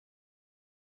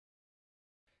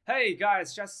Hey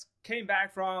guys, just came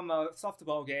back from a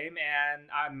softball game and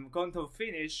I'm going to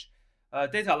finish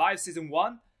Data Live Season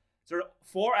 1. There are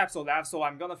 4 episodes left, so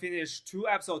I'm gonna finish 2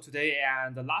 episodes today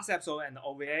and the last episode and the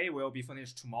OVA will be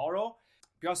finished tomorrow.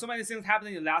 Because so many things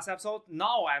happening in the last episode,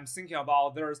 now I'm thinking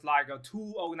about there's like a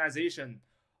 2 organization.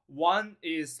 One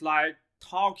is like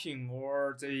talking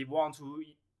or they want to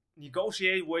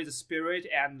negotiate with the spirit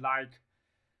and live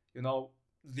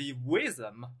with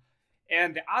them.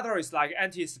 And the other is like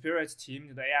anti-spirit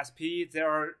team, the ASP. They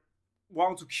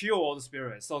want to kill all the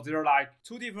spirits. So there are like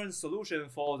 2 different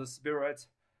solutions for the spirit,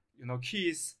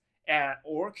 kiss and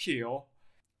or kill.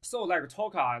 So like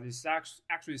Toka is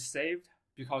actually saved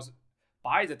because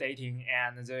by the dating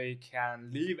and they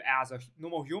can live as a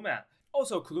normal human.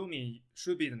 Also Kurumi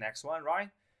should be the next one, right?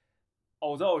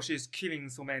 Although she's killing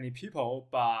so many people,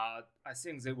 but I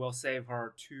think they will save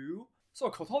her too. So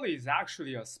Kotori is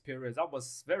actually a spirit. That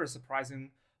was very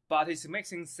surprising, but it's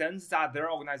making sense that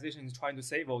their organization is trying to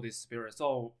save all these spirits.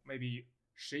 So maybe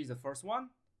she's the first one.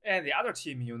 And the other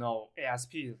team,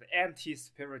 ASP, the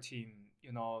anti-spirit team,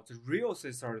 the real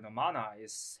sister, Mana,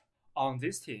 is on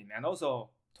this team. And also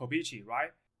Tobichi,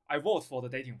 right? I vote for the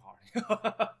dating part.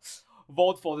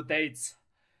 Vote for the dates.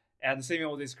 And same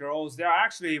with these girls. They are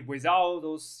actually, without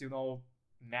those,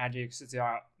 magics, they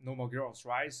are normal girls,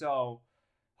 right? So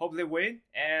hope they win.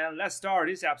 And let's start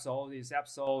this episode. It's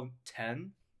episode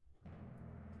 10.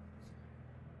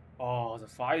 Oh, the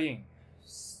fighting.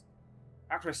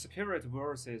 Actually, spirit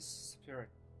versus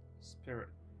spirit.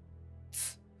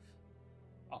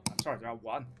 Oh, I'm sorry, there are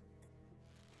 1.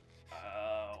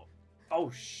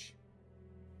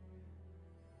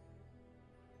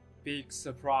 Big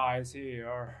surprise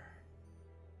here.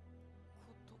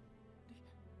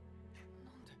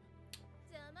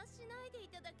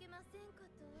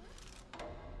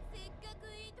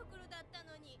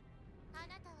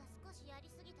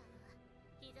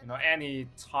 Any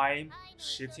time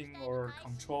shifting or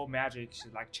control magic is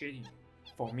like cheating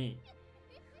for me.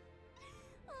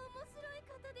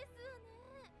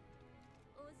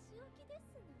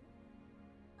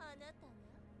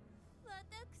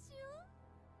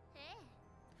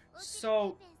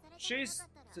 So she's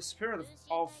the spirit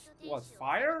of what,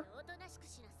 fire?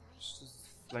 She's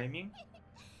flaming?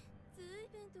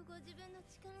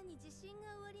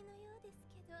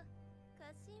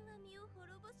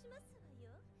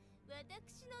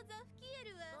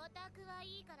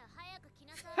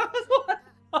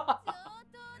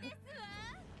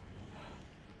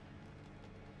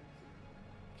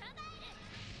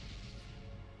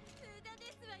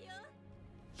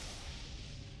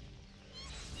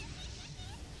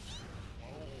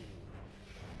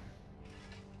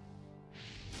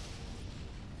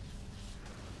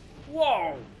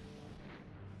 Whoa!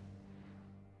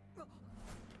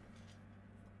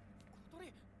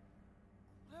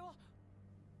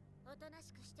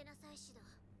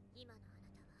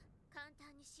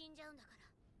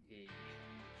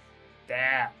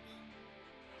 Damn.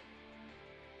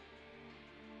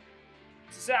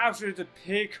 This is actually the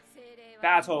peak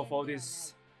battle for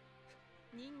this.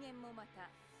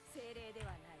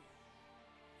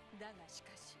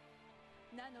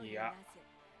 Yeah.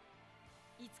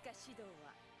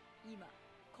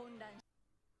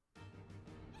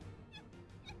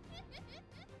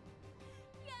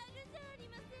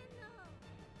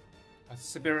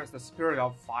 The spirit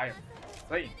of fire.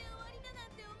 Flame.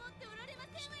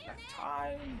 That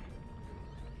time.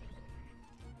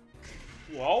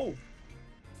 Whoa.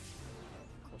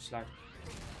 Gosh, like.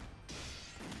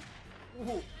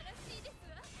 Ooh.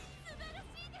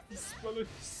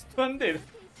 Splendid.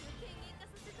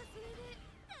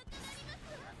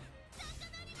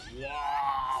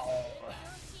 Wow.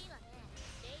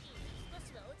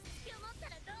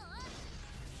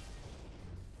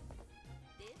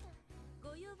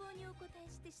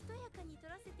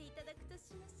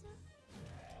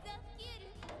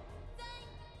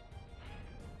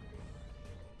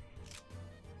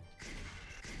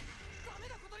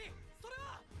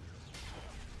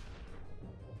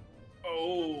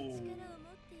 Oh.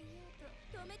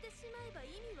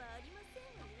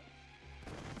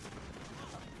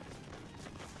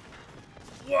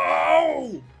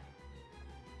 Whoa!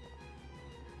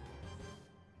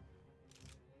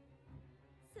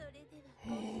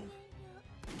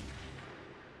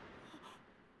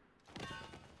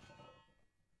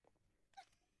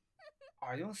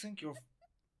 I don't think you're.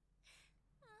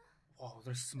 Wow,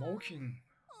 they're smoking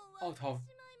out of.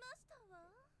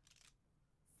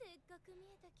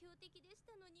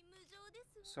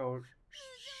 So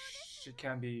she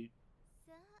can be.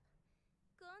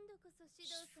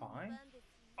 She's fine.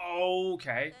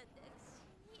 Okay.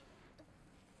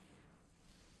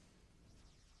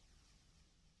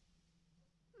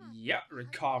 Yeah,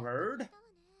 recovered.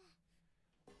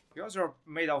 Because you're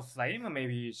made of flame,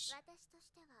 maybe.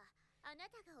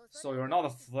 So you're not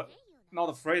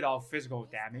afraid of physical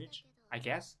damage, I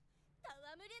guess.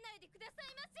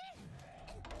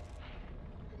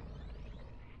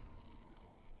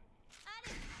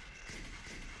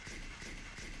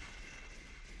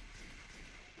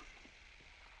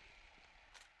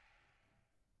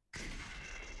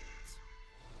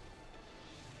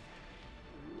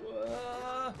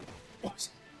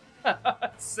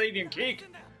 Saving kick.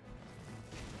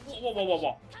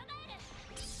 Whoa.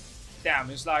 Damn,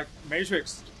 it's like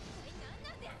Matrix.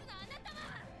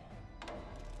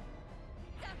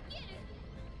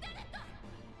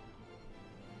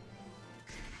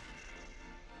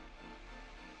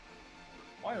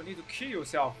 Why you need to kill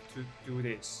yourself to do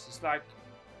this? It's like...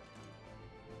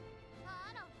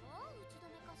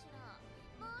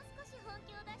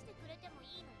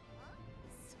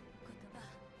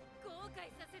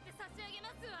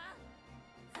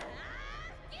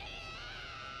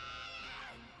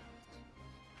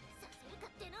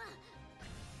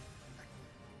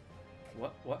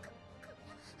 What?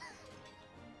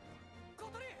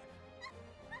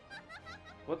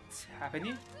 What's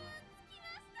happening?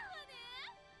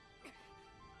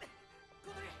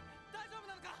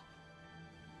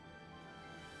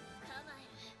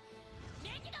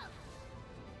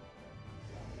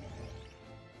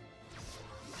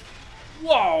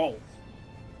 Whoa!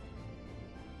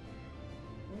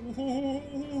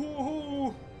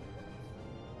 Ooh.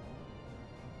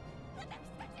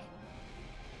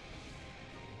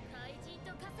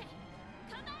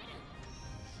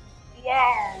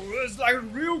 Wow, it's like a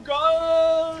real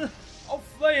gun of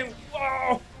flame.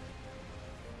 Wow.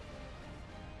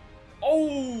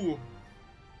 Oh.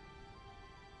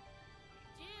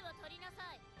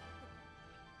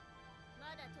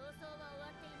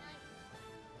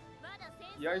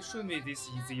 Yeah, it shouldn't be this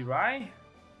easy, right?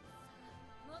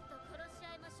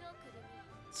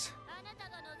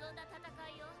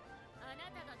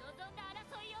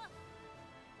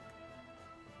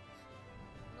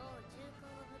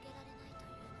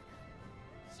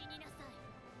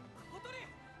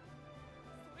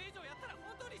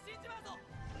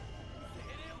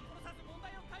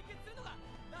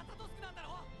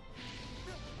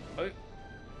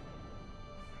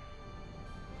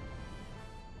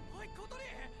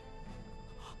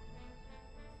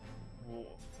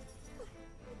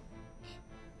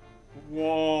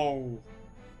 Whoa.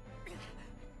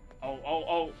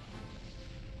 Oh.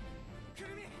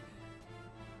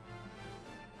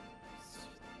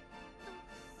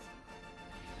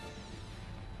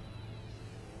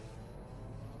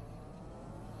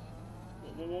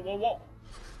 Whoa.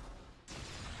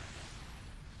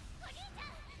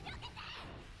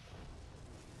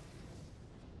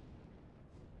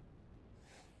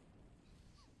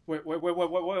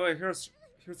 Wait, here's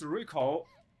the recall.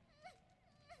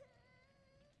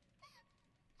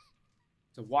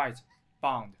 The white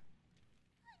bound.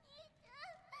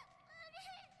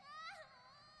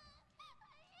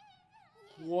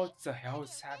 What the hell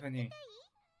is happening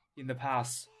in the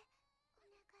past?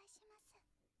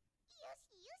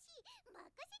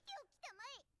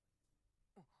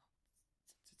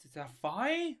 Is that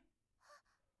fine?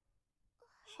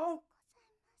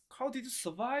 How did you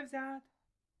survive that?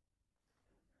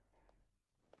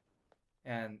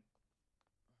 And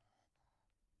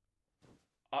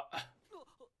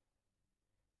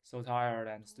so tired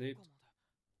and slept.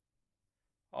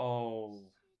 Oh.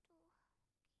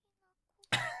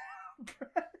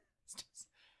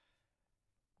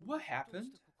 What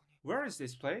happened? Where is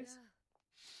this place?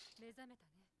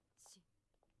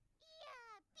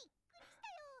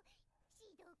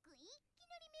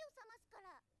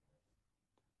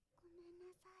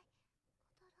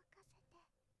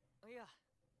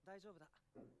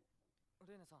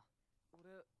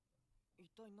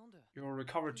 You'll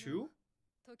recover too?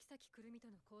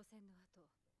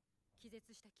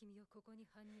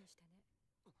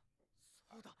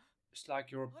 It's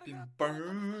like you're being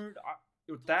burned.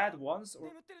 You're dead once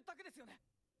or...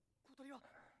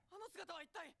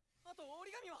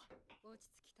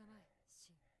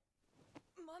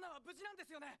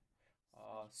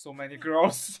 So many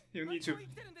girls. You need to...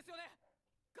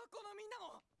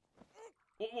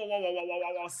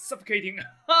 Whoa, suffocating.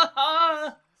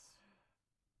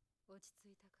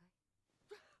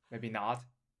 Maybe not.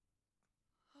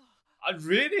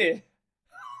 Really?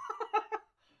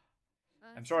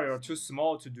 I'm sorry, you're too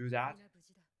small to do that.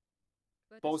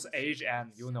 Both age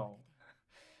and, you know.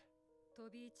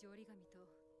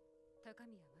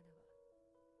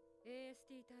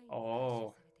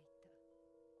 Oh.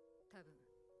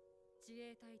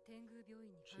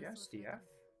 GSDF?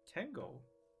 Tango?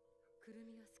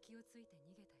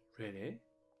 Really?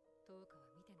 どうかは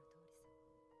見ての通りさ。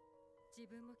自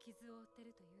分も傷を負って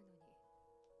るというのに、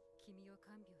君を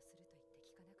看病すると言って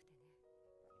聞かなくてね。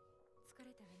疲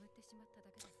れて眠ってしまっただ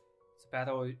けだ。The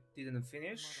battle didn't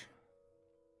finish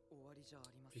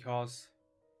because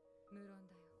無論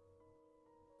だよ。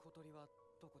小鳥は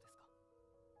どこですか?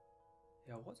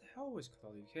 Yeah, what the hell is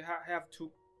Kotori? He have two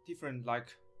different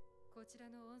like こちら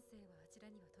の音声はあちら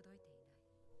には届いていない。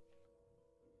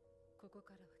ここ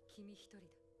からは君一人だ。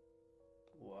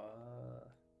what?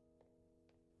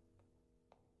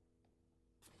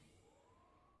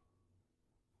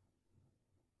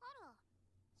 あら、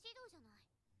指導じゃない。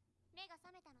目が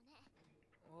覚めたのね。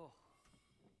おう。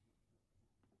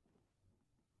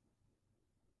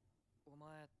お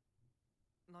前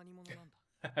何者なん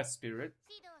だ? Spirit?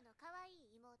 指導の可愛い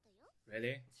妹よ。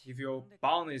 Really? If your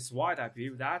bound is white, I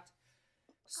believe that.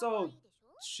 So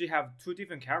she have two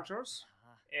different characters,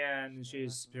 and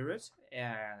she's spirit,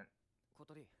 and 小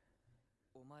鳥、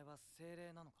お前は精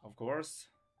霊なのか? of course,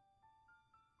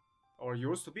 or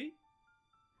used to be.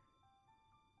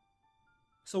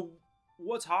 So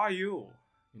what are you?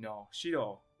 You know,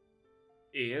 Shido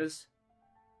is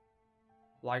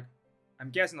like,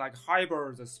 I'm guessing like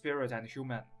hybrid the spirit and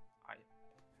human.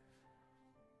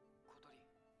 小鳥、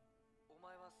お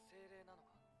前は精霊なのか?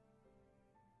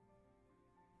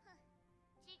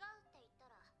 違うって言った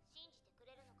ら信じてく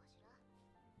れるのかしら。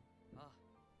ああ、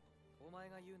お前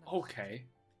が言うなら。 Okay.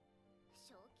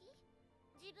 正気？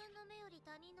自分の目より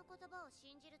他人の言葉を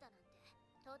信じるだなんて、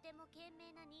とても賢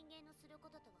明な人間のするこ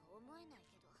ととは思えない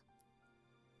けど。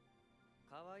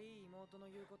可愛い妹の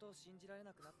言うことを信じられ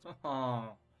なくなっちゃっ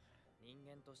た。人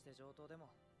間として上等でも、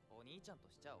お兄ちゃんと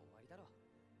しちゃ終わりだろ。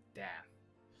Damn.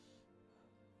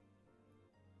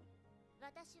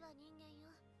 私は人間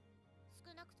よ。少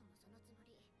なくともそのつも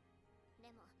り。で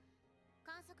も、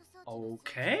観測装置の数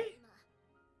値は今、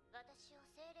私を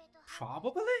精霊と判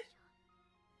断してるでし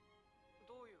ょ。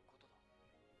どういうことだ?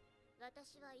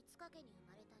 私は5日家に生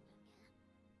まれた人間。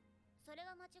それ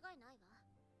は間違いないわ。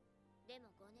でも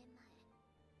5年前、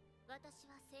私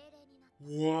は精霊になった。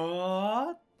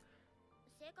What?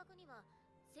 正確には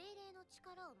精霊の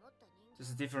力を持った人間 This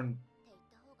is different. って言っ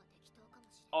た方が適当かも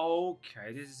しれない。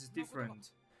 Okay, this is different.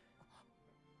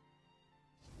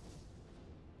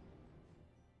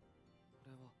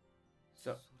 俺は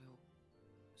So それを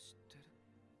知ってる?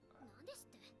 なんです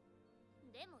って？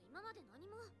でも今まで何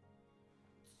も。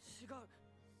違う。さ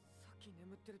っき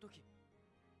眠ってる時。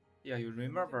 yeah, you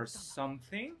remember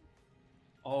something?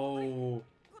 Oh.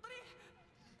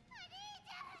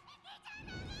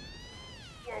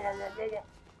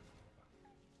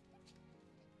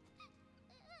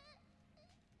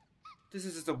 This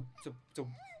is the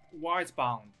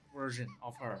white-bound version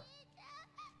of her.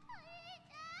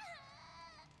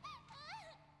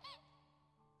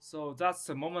 So that's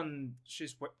the moment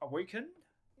she's awakened?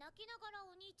 泣きながら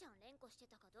お兄ちゃん連呼して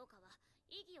たかどうかは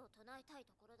異議を唱えたい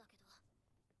ところだけど、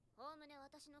おおむね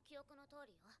私の記憶の通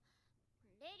りよ。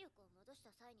霊力を戻し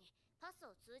た際にパス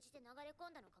を通じて流れ込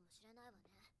んだのかもしれないわね。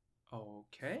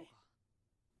 Okay.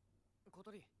 小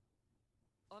鳥、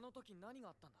あの時何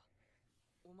があったんだ?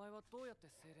 お前はどうやって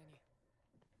精霊に?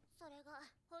 それが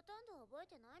ほとんど覚え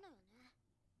てないのよね。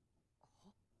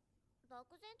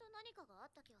漠然と何かが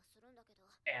あった気はするんだけど。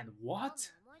 And what?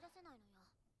 思い出せないのよ。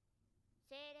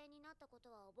精霊になったこと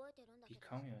は覚えてるんだけど、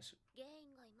 Becoming a... 原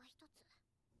因が今一つ。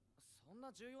そん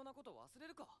な重要なこと忘れ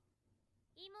るか?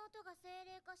 妹が精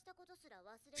霊化したことすら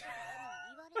忘れてた兄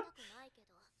に言われたくないけ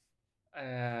ど。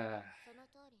その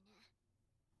通りね。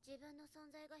自分の存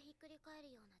在がひっくり返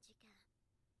るような事件。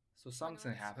 So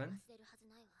something happened? 忘れるはず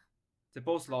ないわ。 They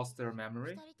both lost their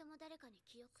memory? 二人とも誰かに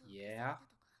記憶を消され Yeah. たと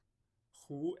か。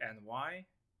 Who and why?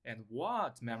 And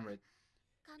what memory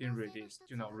been released,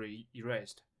 you know,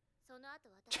 erased? その後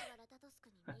私はラタトスク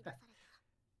に見出された。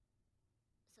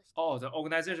そして Oh, the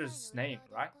organization's name,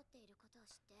 right? 起こっていることを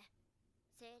知って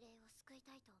精霊を救い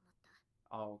たいと思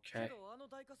った。 Okay. けどあの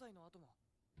大火災の後も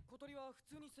小鳥は普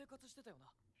通に生活してたよな。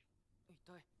一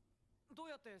体どう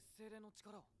やって精霊の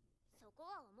力を? そこ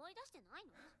は思い出してない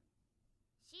の？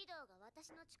シドが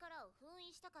私の力を封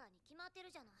印したからに決まってる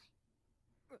じゃない。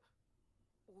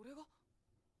俺が?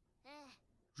 え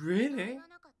え。 Really? 言わ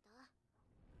なかった。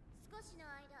少しの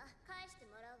間返して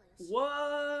もらうわよ。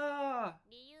 What?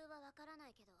 理由はわから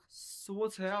ないけど。 So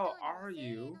what the hell are 精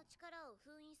霊 you? の力を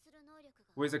封印する能力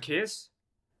が With a kiss?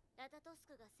 ラタトス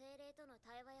クが精霊との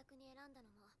対話役に選んだ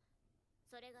のも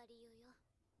それが理由よ。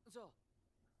じゃあ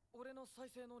俺の再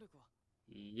生能力は?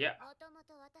 Yeah. もとも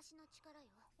と私の力よ。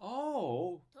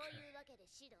Oh. というわけで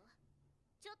シド、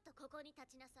ちょっとここに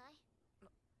立ちなさい。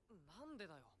なんで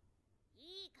だよ。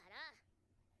いいから。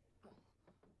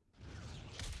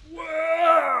う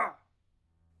わ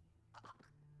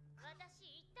私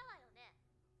言ったわよね。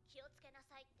気をつけな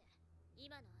さいって。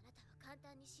今のあなたは簡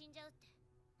単に死んじゃうって。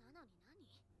なのに何？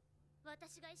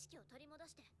私が意識を取り戻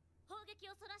して砲撃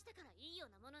をそらしたからいいよ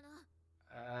うなものの。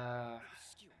意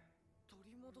識を取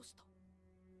り戻した。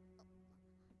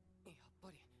やっぱ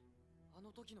りあ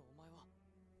の時のお前は。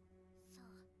そう、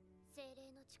精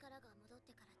霊の力が戻っ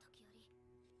てから時折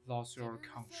lost your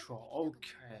control.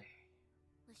 Okay.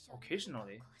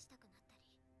 Occasionally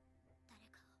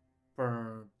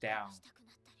burn down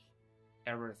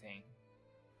everything.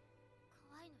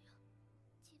 怖いのよ。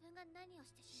自分が何を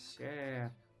してしまうかわから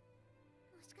ないの。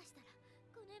もしかしたら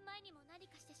5年前にも何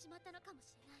かしてしまったのかも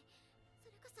しれない。そ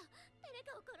れこそ誰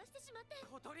かを殺してしまって。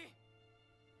小鳥。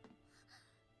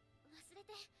忘れ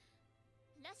て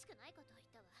らしくないことを言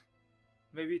ったわ。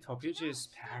 Maybe Topichi's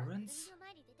parents? の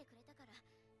前に出てくれたから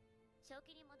正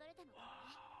気に戻れたのかも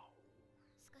ね。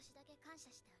少しだけ感謝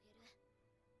してあげる。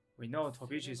 We know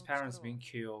Topichi's parents been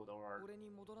killed or 俺に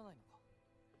戻らないのか。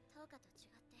10日と違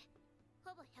って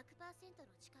ほぼ 100%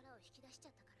 の力を引き出しちゃ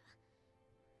ったから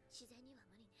自然には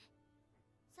無理ね。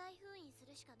再封印す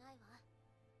るしかないわ。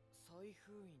再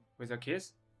封印 with a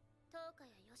kiss? 10日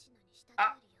や吉野にした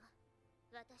通りよ。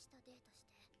私とデートし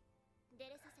て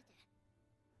出れさせて。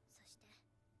そして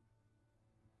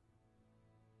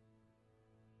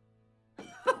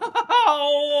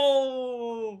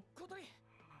Oh! 小鳥。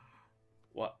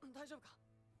 What? 大丈夫か。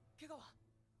怪我は。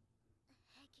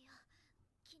平気よ。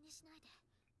気にしないで。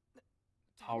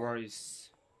 Tower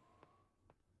is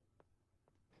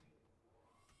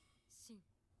シン、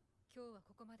今日は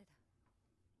ここまでだ。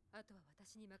あとは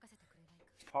私に任せてくれない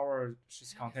か。 power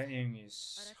she's containing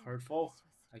is hurtful,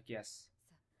 I guess.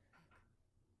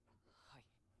 はい。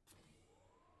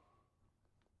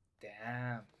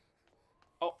 Damn.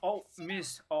 Oh,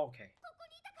 missed. Oh, okay. ここ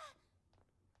にいたか。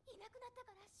いなくなった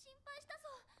から心配したぞ。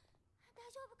大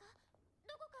丈夫か。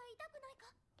どこか痛くないか。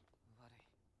悪い。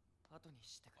後に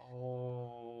してくれ。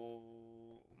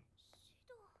Oh. シ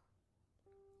ド。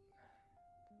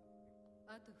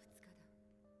あと2日だ。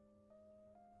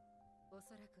お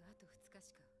そらくあと2日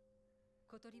しか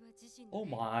小鳥は自身の Oh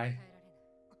命を my. 変えられない。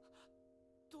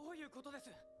どういうことです。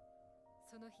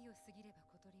その日を過ぎれば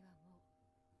小鳥はもう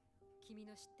君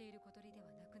の知っている小鳥で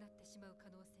はなくなってしまう可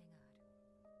能性があ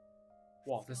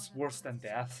る。 Wow, this is worse than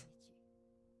death.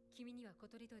 君には小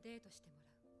鳥とデートしてもら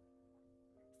う。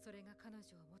それが彼女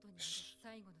を元に戻す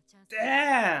最後のチャンス。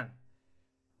 Damn!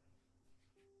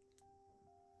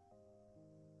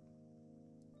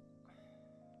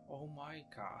 Oh my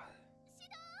god. シ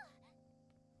ド。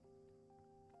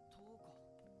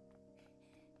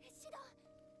シド、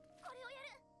これをや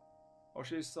る。 Oh,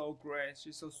 she's so great.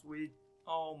 She's so sweet.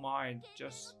 Oh my, 限定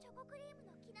の just チョコクリーム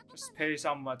のきなこ just パン pay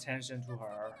some attention to 残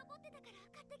her. ってたから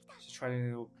買ってきた。 She's trying to,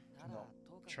 you な know, ら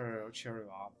10日 cheer you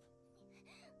up.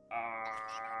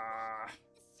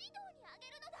 シドにあげ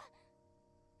るのだ。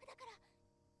だから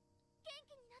元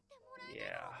気になってもらえない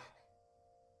Yeah.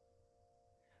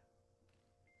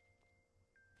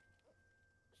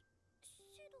 シ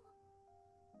ド。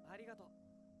ありがとう。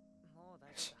もう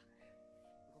大丈夫だ。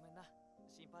ごめんな。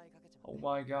心配かけちまって。 Oh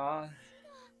my god.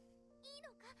 いい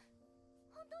のか。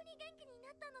本当に元気に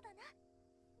なったのだな。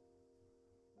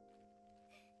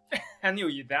 I knew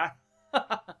you that.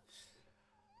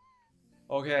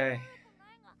 Okay.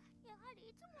 ないがやはり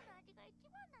いつもの味が一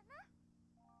番だな。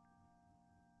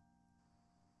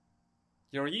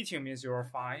 You're eating means you're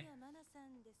fine. マナさ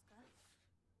んですか。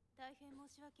大変申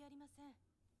し訳ありません。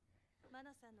マ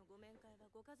ナさんのご面会は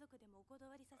ご家族でもお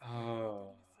断りさせていただいて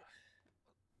おりま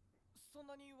す。そん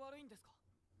なに悪いんですか。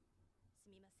す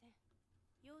みません。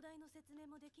容体の説明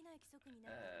もできない規則にな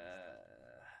っていまし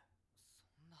た。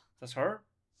そんな。 That's her?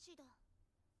 シド。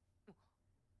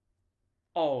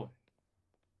 Oh.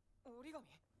 折り紙。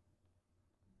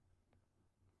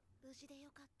無事でよ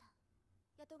かった。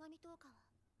八神10日は。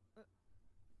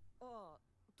ああ、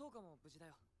10日も無事だ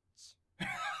よ。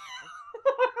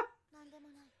なんでも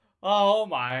ない。 Oh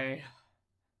my.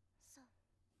 そう。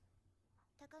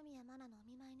高宮マナのお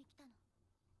見舞いに来たの。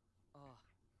あ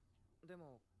あ、で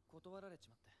も断られち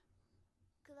まって。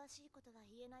詳しいことは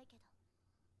言えないけど、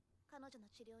彼女の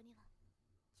治療には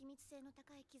機密性の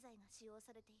高い機材が使用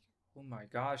されている。 Oh my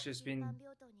god, she's 一 been 般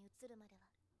病棟に移るまでは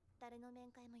誰の面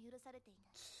会も許されていな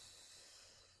い。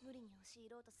無理に押し入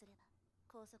ろうとすれば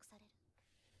拘束される。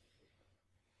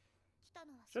来た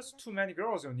のはそれだ just け。 too many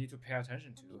girls you need to pay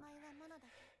attention お見 to. 舞いはマナだ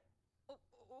け。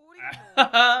折り紙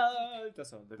を。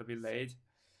 That's a little bit late.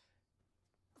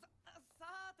 さ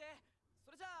ーて、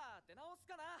それじゃあ出直す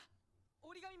かな。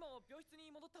折り紙も病室に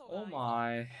戻った方が Oh いいぞ。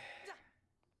 my.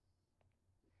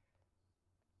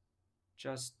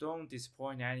 Just don't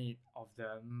disappoint any of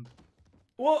them.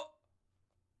 What?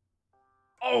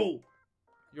 Oh!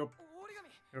 You're 折り紙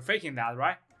you're faking that,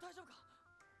 right? 大丈夫か？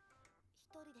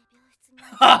一人で病室に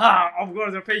Haha, of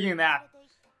course you're faking 連 that. れて行っ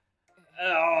て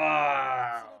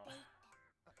Ah, 連れて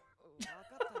行ってわ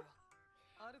かったよ。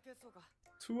歩けそうか。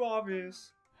 too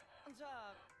obvious. じゃ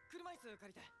あ車椅子借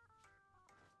りて。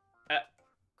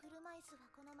車椅子は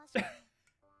好ましい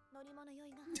乗り物酔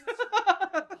いが話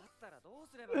だったらどう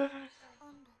すれば。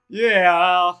おんぶ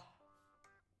Yeah.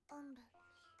 おんぶ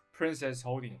Princess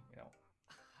holding, you know.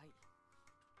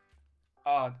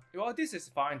 はい。 Well, this is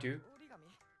fine too. 折り紙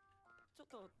ちょっ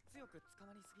と強く捕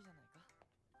まりすぎじゃないか？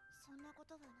そんなこ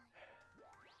とはない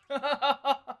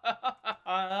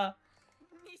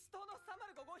西棟の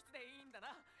305号室でいいんだ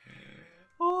な。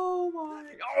 Oh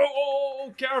my.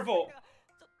 Oh, careful. ちょ、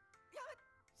やめ。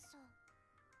そう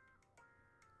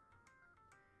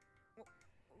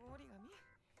折り紙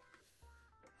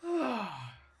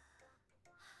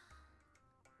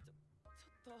ち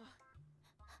ょっ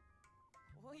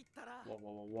と置いたら。 Whoa, whoa,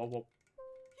 whoa, whoa, whoa.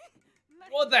 何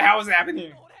What the hell is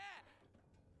happening? 俺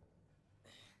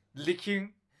Licking?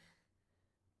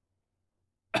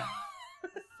 そ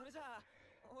れじゃあ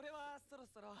俺はそろ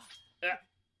そろ。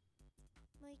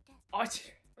向いて Oh,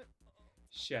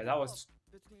 shit, that was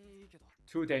別にいいけど。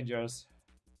 too dangerous.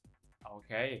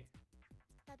 Okay.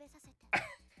 食べさせてさ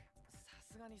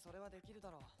すがにそれはできるだ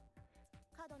ろう。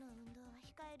過度の運動は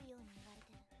控えるように言われて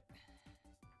る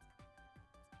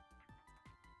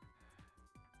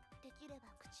できれば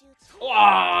口打ち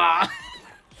Wow!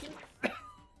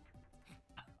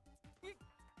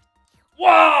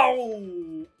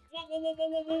 Wow! Whoa, whoa, whoa, whoa,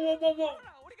 whoa, whoa, whoa, whoa. ほ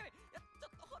ら折り紙。いやちょ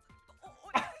っと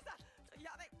折り紙さ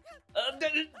やべ。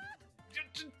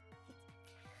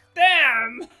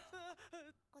 Damn!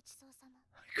 ごちそうさま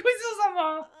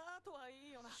Quizu-sama! あとはい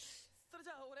いよな。それじ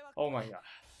ゃあ俺は。 Oh my god.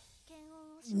 検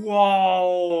温をしない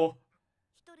Wow!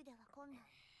 一人では困難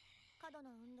過度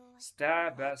の運動は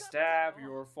Stab, stab,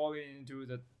 you're falling into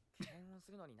the. 検温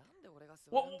するのになんで俺が座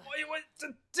Whoa, るんだ。 wait, wait,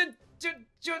 何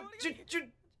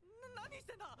し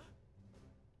てんだ。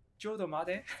ちょっと待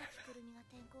て。さきくるみが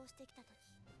転校してきた時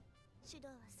指導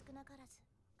は少なからず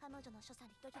彼女の所作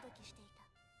にドキドキしていた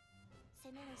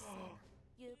攻めの姿勢が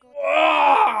有効的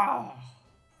Ah!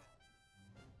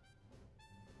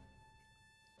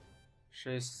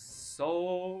 She's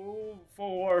so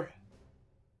forward.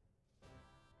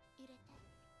 入れて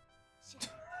指導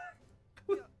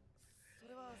いやそ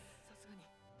れはさすがに。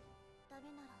ダメ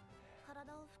なら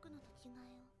体を拭くのと着替え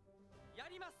をや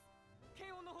ります。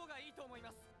検温の方がいいと思い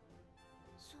ます。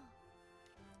そう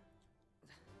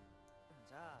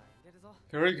じゃあ入れるぞ。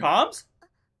 Here he comes.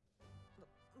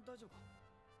 大丈夫か？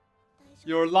大丈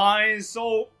Your 夫 line is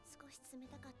so. 少し冷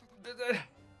たかっただけ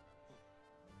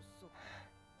そうか。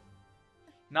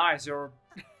 Nice. You're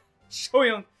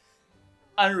showing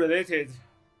unrelated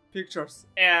pictures,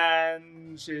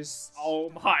 and she's oh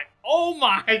my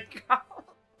god. ちゃん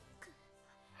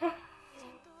と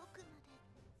奥まで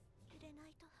入れな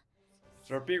いと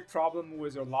There's a big problem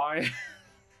with your line.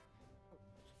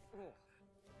 お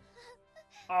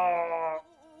Oh,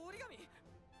 折り紙。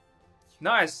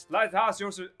 nice. Let us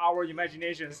use our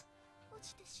imaginations. 落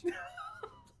ちてしまう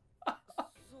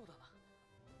そうだな。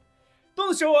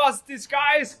 Don't show us this,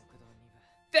 guys.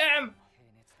 国道2部 Damn. 平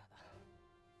熱だな。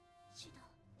指導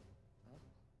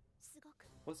すごく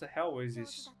What the hell is 上手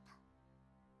this? だった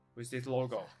With this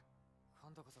logo?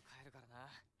 今度こそ帰るからな。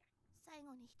最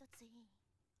後に一ついい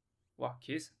What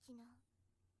kiss? 昨日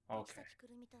Okay. 崎く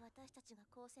るみと私たちが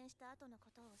交戦した後のこ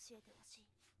とを教えてほし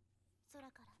い空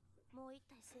からもう一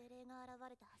体精霊が現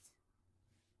れたはず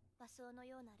和装の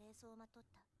ような霊装をまと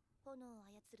った炎を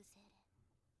操る精霊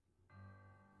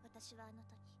私はあの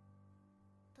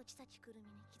時崎くる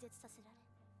みに気絶させられ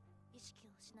意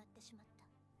識を失ってしまった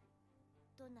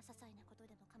どんな些細なこと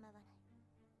でも構わない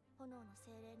炎の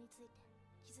精霊について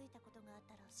気づいたことがあっ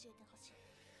たら教えてほし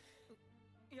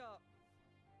いいや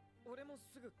俺も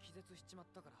すぐ気絶しちまっ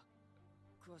たから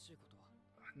詳しいことは。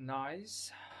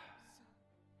 Nice.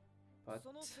 そう But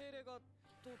その精霊が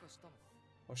どうかしたのか。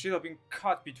 well, should have been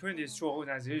cut between these two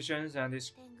organizations and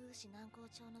this. 天宮市南高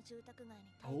町の住宅街に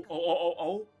Oh, 大 oh, 火 oh,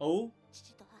 oh, oh, oh.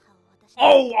 父と母を私に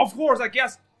Oh, of course, I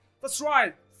guess. That's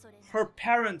right. それが Her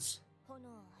parents. 炎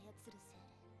を操る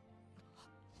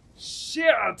精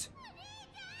Shit.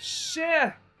 Shit.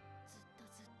 霊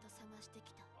ずっと探して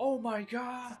きた Oh my ずっ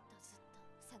god. と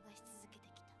探し続けて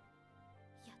きた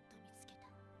やっと見つけた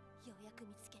ようやく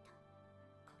見つけた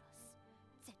殺す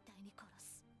絶対に殺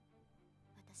す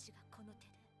私がこの手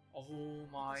で Oh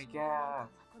my 私の god.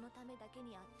 このためだけ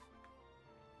にあった。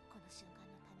この瞬間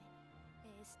のため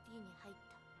に AST に入っ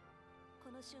た。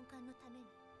この瞬間のために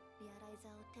リアライザ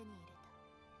ーを手に入れた。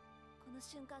この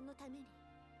瞬間のために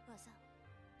技、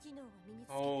技能を身につ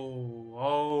けた。Oh,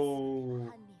 oh.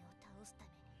 犯人を倒すた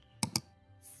めに。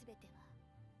すべては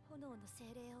炎の精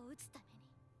霊を撃つため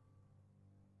に。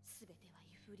すべては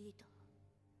ユフリートを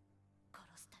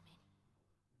殺すために。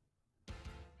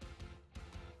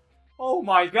 Oh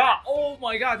my god. Oh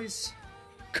my god. This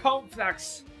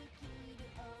complex.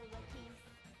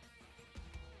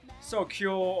 So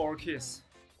kill or kiss.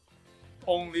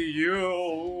 Only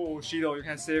you, Shido. You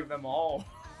can save them all.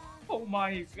 Oh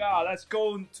my god. Let's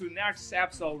go to next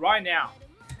episode right now.